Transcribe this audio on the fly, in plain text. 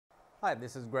Hi,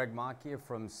 this is Greg Macchia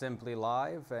from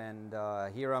SimplyLive,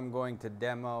 and here I'm going to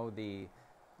demo the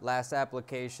last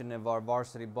application of our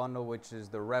Varsity Bundle, which is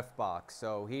the RefBox.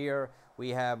 So here we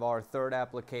have our third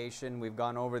application. We've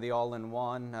gone over the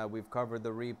all-in-one, we've covered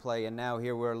the replay, and now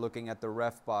here we're looking at the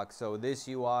RefBox. So this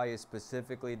UI is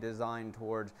specifically designed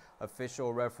towards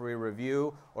official referee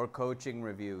review or coaching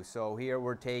review. So here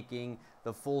we're taking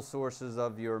the full sources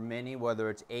of your mini, whether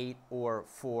it's 8 or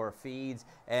 4 feeds,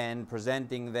 and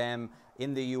presenting them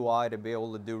in the UI to be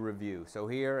able to do review. So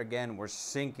here again we're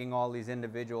syncing all these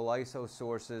individual ISO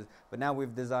sources, but now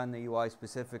we've designed the UI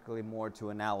specifically more to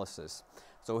analysis.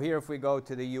 So here if we go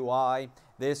to the UI,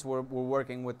 we're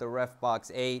working with the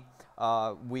RefBox 8.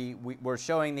 We're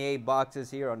showing the 8 boxes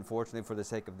here. Unfortunately, for the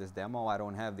sake of this demo, I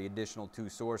don't have the additional 2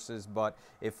 sources, but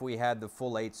if we had the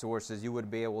full 8 sources, you would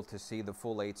be able to see the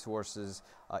full 8 sources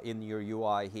in your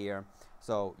UI here.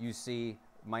 So you see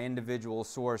my individual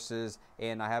sources,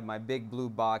 and I have my big blue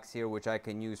box here which I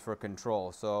can use for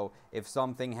control. So if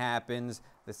something happens,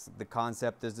 the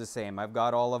concept is the same. I've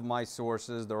got all of my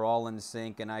sources, they're all in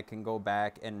sync, and I can go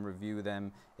back and review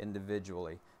them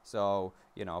individually. So,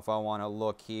 you know, if I want to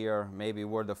look here, maybe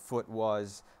where the foot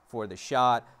was for the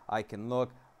shot, I can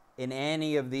look in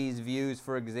any of these views.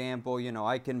 For example, you know,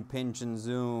 I can pinch and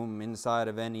zoom inside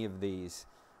of any of these,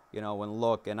 you know, and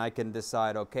look, and I can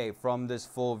decide, okay, from this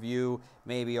full view,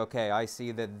 maybe, okay, I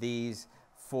see that these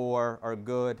 4 are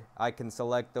good. I can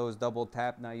select those, double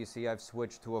tap. Now you see I've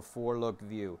switched to a 4-look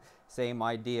view. Same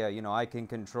idea, you know, I can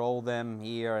control them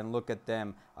here and look at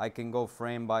them. I can go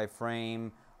frame by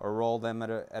frame or roll them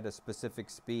at a specific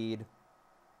speed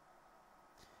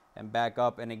and back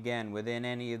up, and again within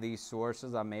any of these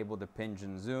sources I'm able to pinch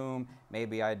and zoom.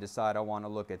 Maybe I decide I want to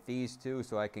look at these 2,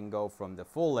 so I can go from the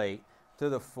full 8 to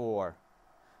the 4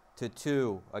 to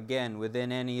 2, again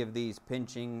within any of these,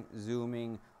 pinching,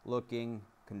 zooming, looking,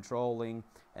 controlling,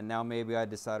 and now maybe I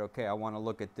decide, okay, I want to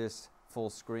look at this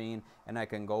full screen, and I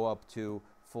can go up to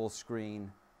full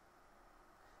screen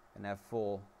and have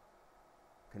full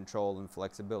control and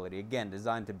flexibility. Again,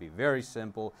 designed to be very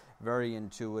simple, very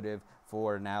intuitive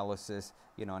for analysis,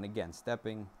 you know, and again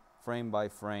stepping frame by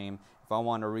frame. If I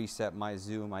want to reset my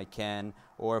zoom, I can,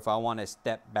 or if I want to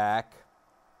step back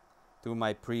through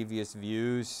my previous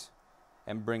views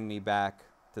and bring me back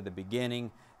to the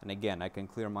beginning, and again I can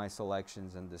clear my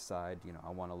selections and decide, you know, I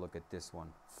want to look at this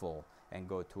one full and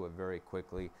go to it very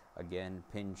quickly. Again,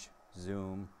 pinch,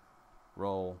 zoom,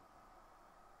 roll,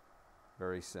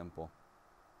 very simple.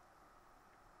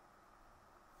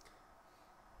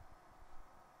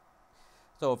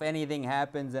 So if anything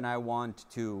happens and I want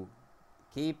to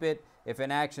keep it, if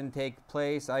an action takes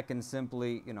place, I can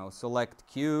simply, you know, select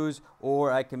cues,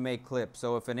 or I can make clips.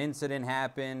 So if an incident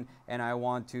happened and I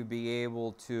want to be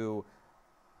able to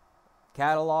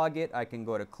catalog it, I can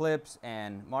go to clips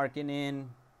and mark it in,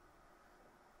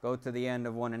 go to the end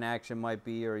of when an action might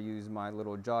be, or use my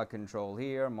little jaw control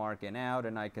here, mark it out,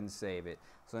 and I can save it.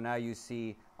 So now you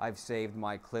see I've saved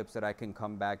my clips that I can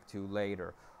come back to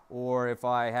later. Or if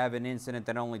I have an incident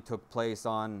that only took place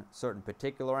on certain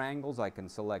particular angles, I can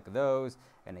select those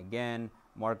and again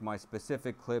mark my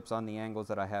specific clips on the angles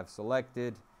that I have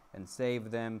selected and save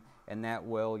them, and that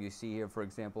will, you see here for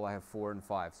example I have 4 and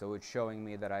 5, so it's showing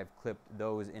me that I've clipped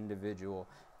those individual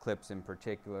clips in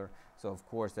particular. So of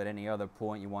course at any other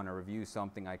point you want to review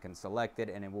something, I can select it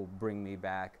and it will bring me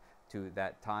back to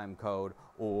that time code,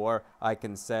 or I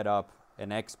can set up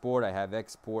an export. I have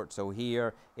export, so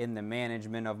here in the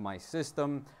management of my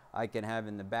system I can have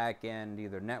in the back end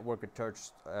either network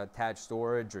attached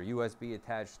storage or USB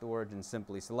attached storage, and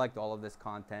simply select all of this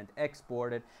content,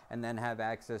 export it, and then have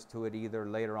access to it either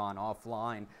later on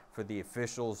offline for the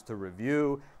officials to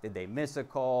review. Did they miss a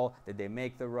call? Did they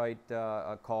make the right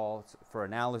call? For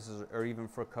analysis, or even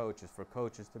for coaches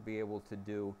to be able to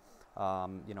do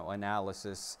you know,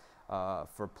 analysis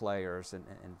for players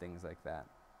and things like that.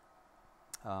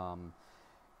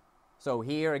 So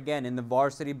here again in the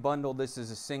Varsity Bundle, this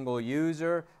is a single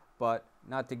user, but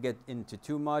not to get into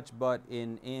too much, but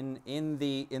in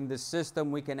the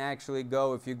system we can actually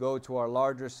go, if you go to our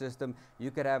larger system, you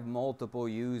could have multiple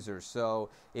users. So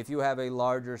if you have a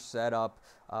larger setup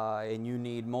and you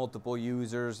need multiple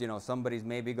users, you know, somebody's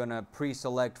maybe going to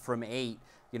pre-select from 8.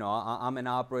 You know, I'm an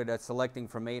operator that's selecting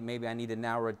from 8, maybe I need to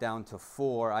narrow it down to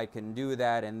 4. I can do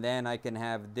that, and then I can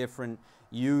have different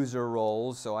user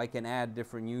roles, so I can add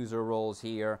different user roles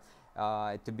here.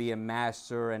 to be a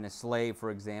master and a slave,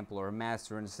 for example, or a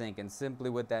master and sync. And simply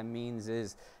what that means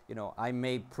is, you know, I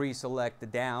may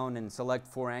pre-select down and select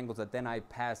 4 angles that then I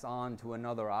pass on to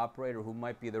another operator who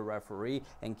might be the referee,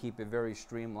 and keep it very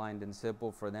streamlined and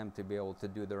simple for them to be able to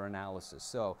do their analysis.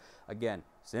 So again,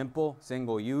 simple,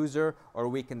 single user, or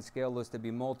we can scale this to be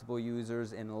multiple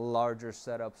users in larger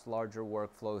setups, larger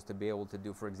workflows to be able to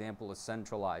do, for example, a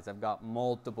centralized. I've got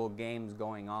multiple games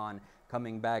going on,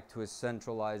 coming back to a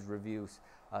centralized review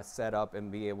setup,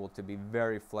 and be able to be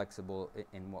very flexible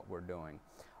in what we're doing.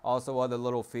 Also, other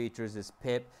little features is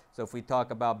PIP. So if we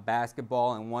talk about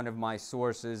basketball, and one of my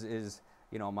sources is,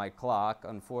 you know, my clock.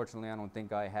 Unfortunately, I don't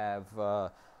think I have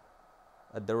a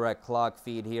direct clock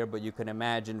feed here, but you can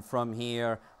imagine from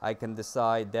here I can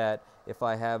decide that if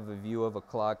I have a view of a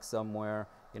clock somewhere,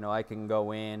 you know, I can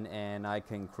go in and I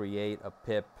can create a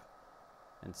PIP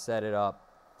and set it up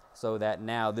so that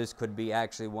now this could be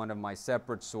actually one of my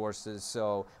separate sources.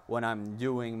 So when I'm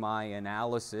doing my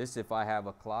analysis, if I have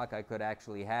a clock, I could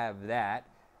actually have that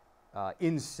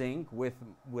in sync with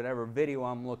whatever video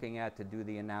I'm looking at to do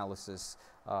the analysis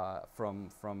from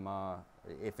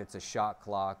if it's a shot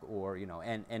clock, or, you know,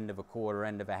 end of a quarter,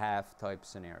 end of a half type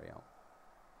scenario.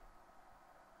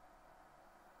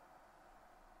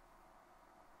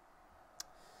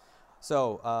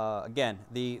 So again,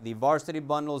 the varsity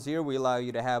bundles here, we allow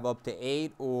you to have up to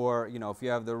 8, or, you know, if you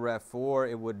have the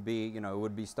Ref4, it would be, you know, it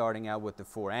would be starting out with the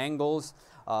 4 angles.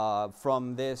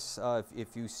 From this,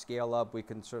 if you scale up, we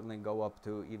can certainly go up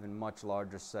to even much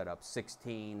larger setups,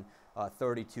 16,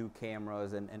 32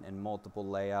 cameras, and multiple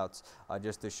layouts.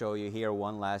 Just to show you here,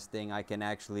 one last thing, I can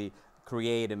actually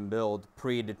create and build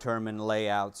predetermined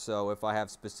layouts. So if I have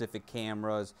specific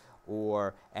cameras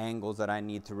or angles that I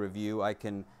need to review, I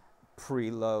can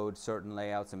preload certain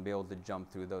layouts and be able to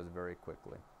jump through those very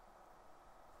quickly.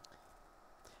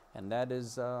 And that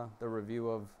is the review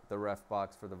of the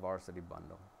RefBox for the Varsity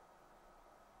Bundle.